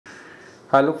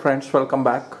Hello friends, welcome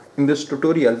back. In this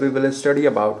tutorial we will study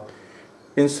about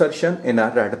insertion in a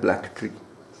red-black tree.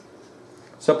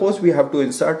 Suppose we have to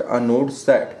insert a node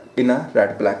Z in a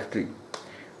red-black tree,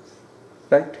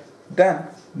 right? Then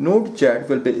node Z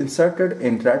will be inserted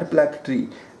in red-black tree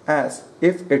as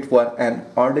if it were an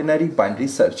ordinary binary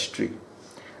search tree,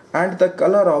 and the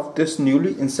color of this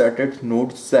newly inserted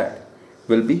node Z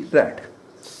will be red,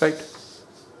 right?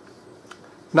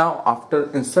 Now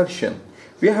after insertion,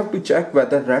 we have to check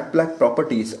whether red-black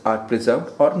properties are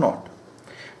preserved or not.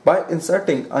 By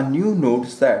inserting a new node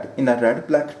Z in a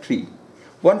red-black tree,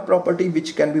 one property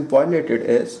which can be violated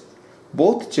is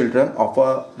both children of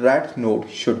a red node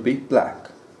should be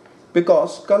black,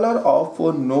 because color of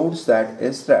node Z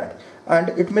is red, and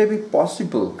it may be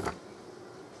possible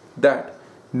that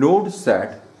node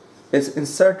Z is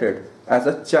inserted as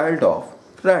a child of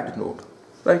red node,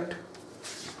 right?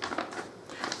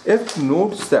 If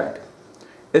node Z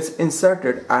is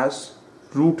inserted as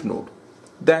root node,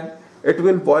 then it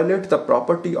will violate the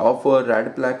property of a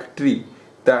red-black tree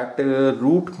that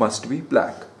root must be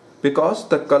black, because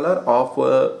the color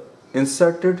of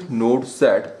inserted node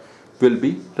Z will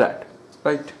be red,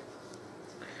 right?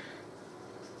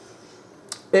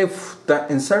 If the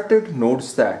inserted node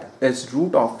Z is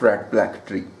root of red-black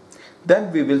tree,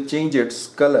 then we will change its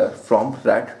color from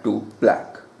red to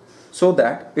black, so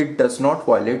that it does not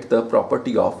violate the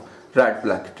property of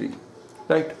red-black tree,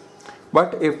 right?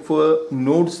 But if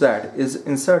node Z is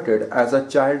inserted as a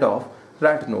child of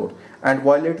red node and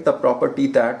violate the property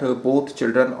that both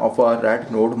children of a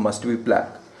red node must be black,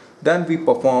 then we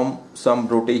perform some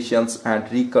rotations and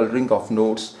recoloring of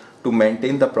nodes to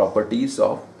maintain the properties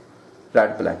of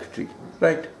red-black tree,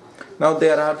 right? Now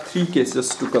there are three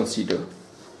cases to consider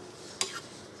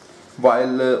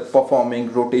while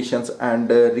performing rotations and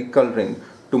recoloring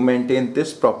to maintain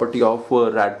this property of a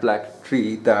red-black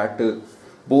tree, that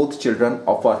both children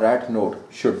of a red node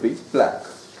should be black,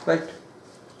 right?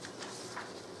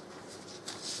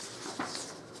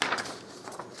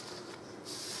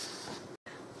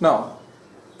 Now,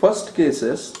 first case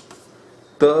is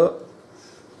the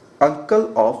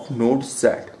uncle of node Z,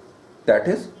 that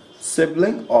is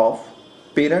sibling of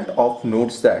parent of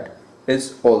node Z,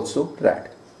 is also red,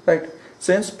 right?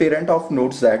 Since parent of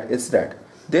node Z is red,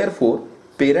 therefore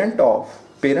parent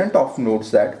of node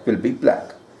Z will be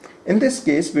black. In this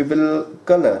case, we will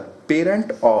color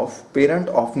parent of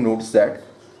node Z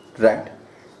red,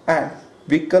 and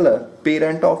we color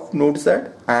parent of node Z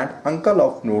and uncle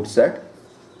of node Z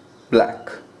black,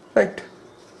 right?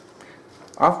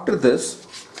 After this,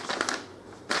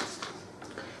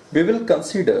 we will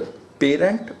consider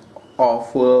parent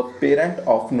of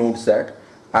node Z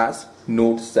as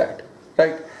node Z,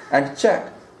 right? And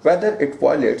check whether it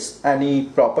violates any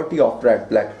property of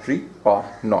red-black tree or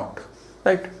not,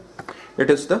 right? It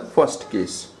is the first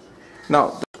case.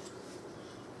 Now,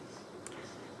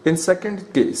 in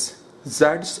second case,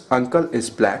 Z's uncle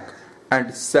is black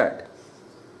and Z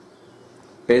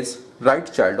is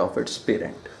right child of its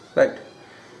parent, right?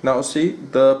 Now see,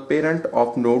 the parent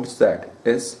of node Z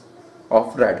is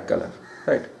of red color,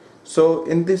 right? So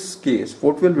in this case,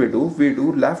 what will we do? We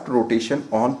do left rotation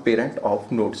on parent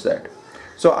of node Z.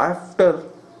 So after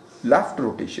left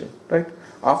rotation, right?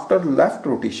 After left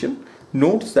rotation,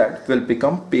 node Z will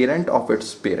become parent of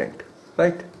its parent,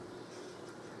 right?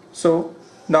 So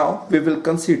now we will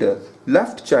consider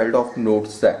left child of node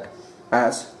Z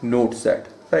as node Z,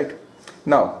 right?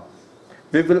 Now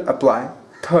we will apply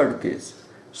third case.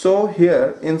 So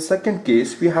here in second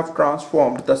case, we have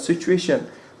transformed the situation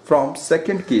from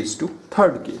second case to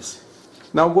third case.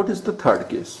 Now what is the third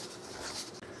case?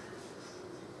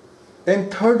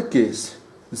 In third case,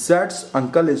 Z's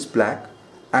uncle is black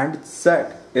and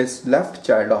Z is left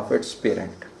child of its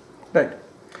parent, right?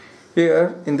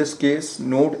 Here in this case,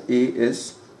 node A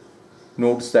is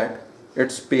node Z,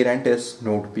 its parent is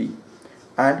node B,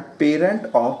 and parent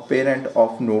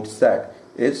of node Z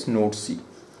is node C,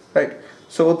 right?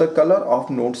 So the color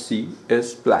of node C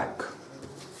is black.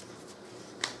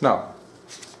 Now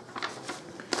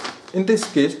in this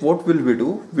case, what will we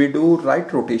do? We do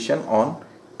right rotation on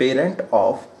parent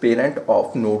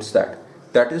of node Z,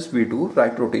 that is, we do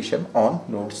right rotation on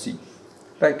node C,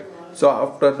 right? So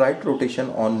after right rotation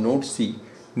on node C,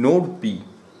 node B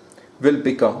will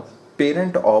become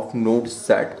parent of node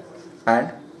Z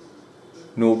and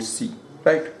node C,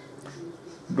 right?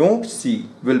 Node C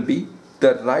will be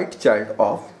the right child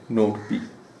of node B,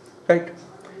 right?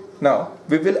 Now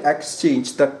we will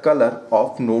exchange the color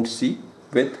of node C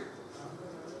with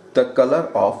the color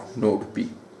of node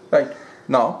B, right?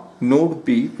 Now node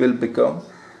B will become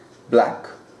black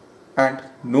and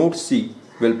node C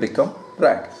will become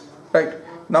red. right?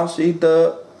 Now see,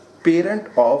 the parent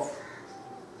of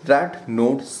red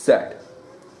node Z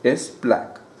is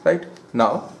black, right?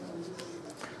 Now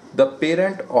the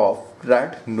parent of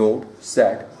red node Z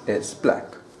is black,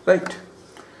 right?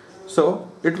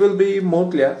 So it will be more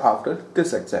clear after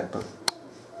this example.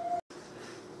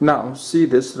 Now see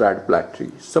this red black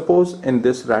tree. Suppose in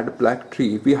this red black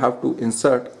tree we have to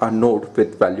insert a node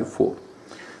with value 4.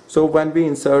 So when we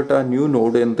insert a new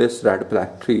node in this red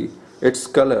black tree, its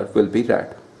color will be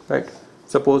red, right?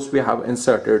 Suppose we have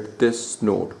inserted this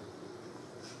node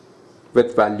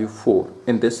with value 4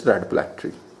 in this red black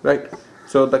tree, right?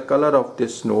 So the color of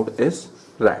this node is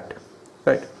red,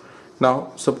 right?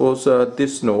 Now suppose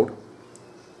this node,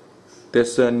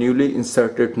 this newly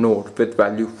inserted node with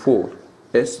value 4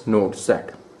 is node Z,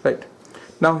 right?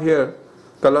 Now here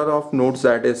color of node Z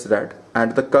is red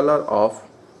and the color of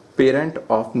parent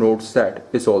of node Z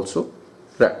is also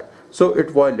red. So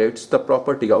it violates the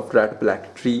property of red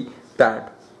black tree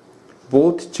that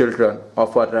both children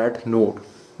of a red node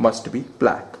must be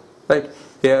black, right?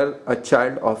 Here a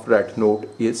child of red node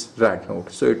is red node,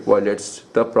 so it violates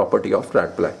the property of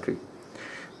red black tree,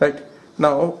 right?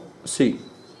 Now see,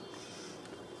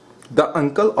 the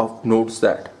uncle of node Z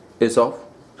is of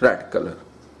red color,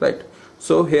 right?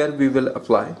 So here we will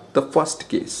apply the first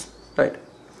case, right?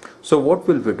 So what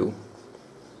will we do?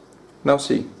 Now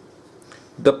see,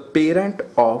 the parent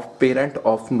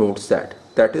of node Z,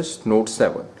 that is node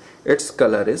 7, its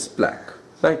color is black,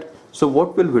 right? So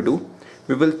what will we do?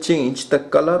 We will change the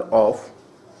color of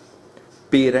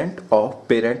parent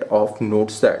of node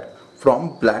Z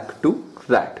from black to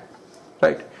red,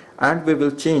 right? And we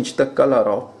will change the color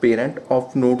of parent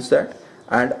of node Z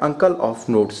and uncle of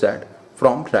node Z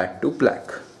from red to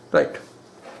black, right?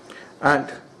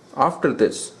 And after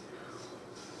this,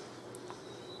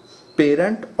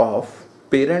 parent of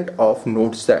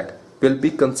node Z will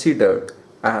be considered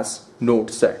as node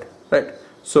Z, right?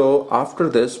 So after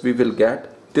this we will get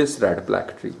this red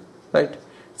black tree, right?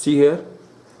 See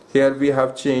here we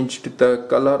have changed the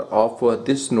color of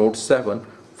this node 7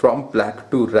 from black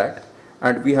to red,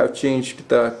 and we have changed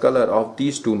the color of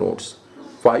these two nodes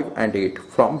 5 and 8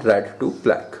 from red to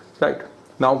black, right?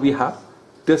 Now we have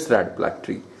this red black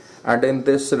tree, and in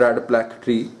this red black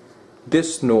tree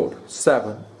this node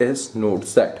 7 is node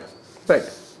Z, right?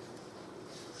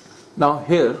 Now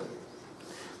here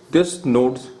this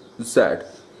node Z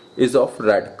is of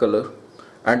red color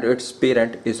and its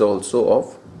parent is also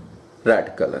of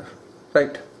red color,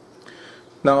 right?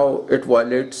 Now it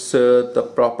violates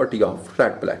the property of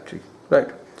red black tree, right?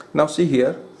 Now see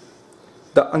here,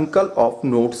 the uncle of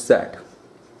node Z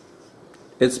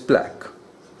is black,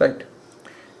 right?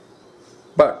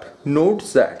 But node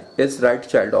Z is right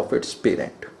child of its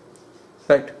parent,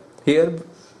 right? Here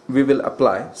we will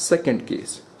apply second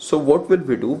case. So what will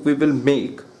we do? We will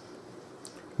make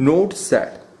node Z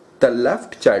the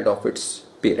left child of its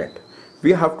parent.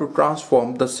 We have to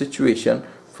transform the situation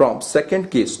from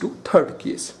second case to third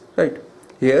case, right?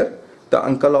 Here the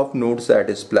uncle of node Z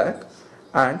is black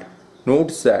and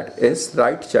node Z is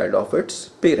right child of its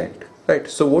parent, right?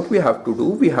 So what we have to do?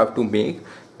 We have to make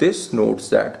this node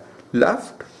Z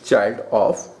left child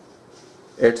of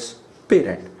its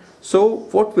parent. So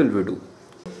what will we do?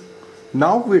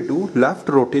 Now we do left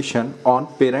rotation on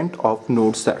parent of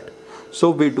node Z. So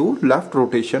we do left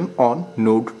rotation on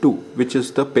node 2, which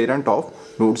is the parent of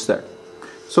node Z.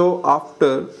 So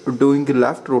after doing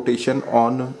left rotation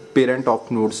on parent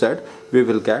of node Z, we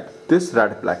will get this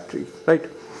red black tree, right?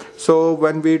 So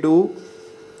when we do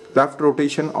left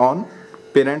rotation on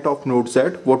parent of node Z,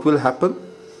 what will happen?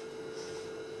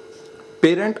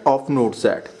 Parent of node Z,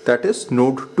 that is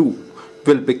node 2,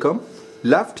 will become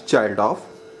left child of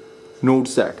node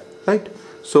Z, right?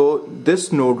 So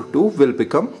this node 2 will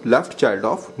become left child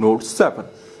of node 7,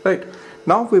 right?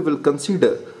 Now we will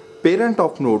consider parent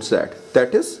of node Z,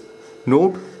 that is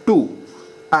node 2,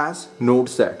 as node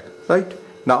Z, right?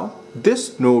 Now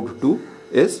this node 2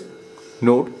 is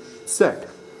node Z.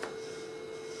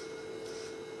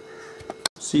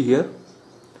 See here,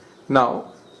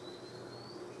 now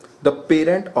the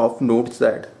parent of node Z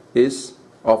is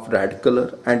of red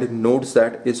color and node Z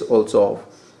is also of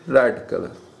red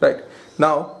color, right?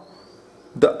 Now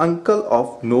the uncle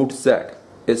of node Z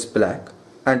is black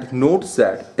and node Z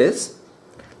is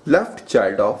left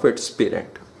child of its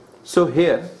parent. So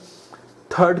here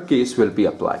third case will be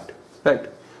applied, right?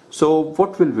 So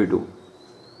what will we do?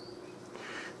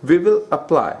 We will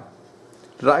apply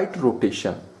right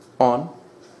rotation on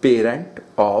parent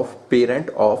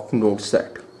of node Z,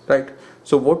 right?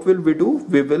 So what will we do?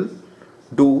 We will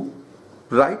do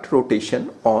right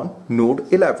rotation on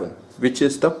node 11, which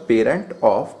is the parent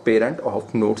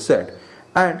of node Z,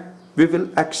 and we will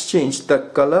exchange the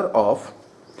color of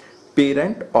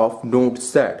parent of node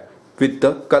Z with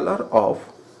the color of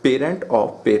parent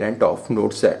of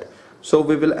node Z. So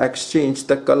we will exchange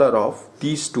the color of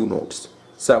these two nodes,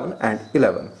 7 and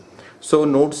 11. So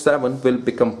node 7 will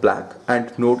become black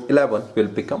and node 11 will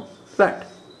become red,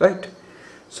 right?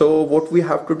 So what we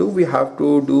have to do, we have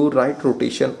to do right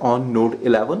rotation on node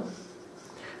 11,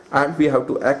 and we have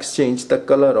to exchange the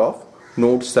color of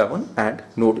node 7 and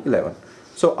node 11.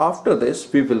 So after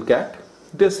this we will get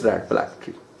this red black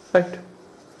tree, right?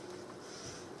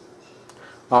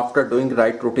 After doing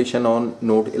right rotation on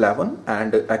node 11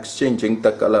 and exchanging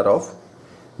the color of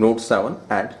node 7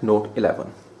 and node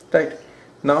 11, right?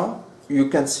 Now you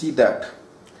can see that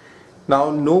now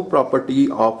no property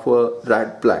of a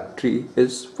red black tree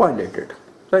is violated,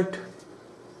 right?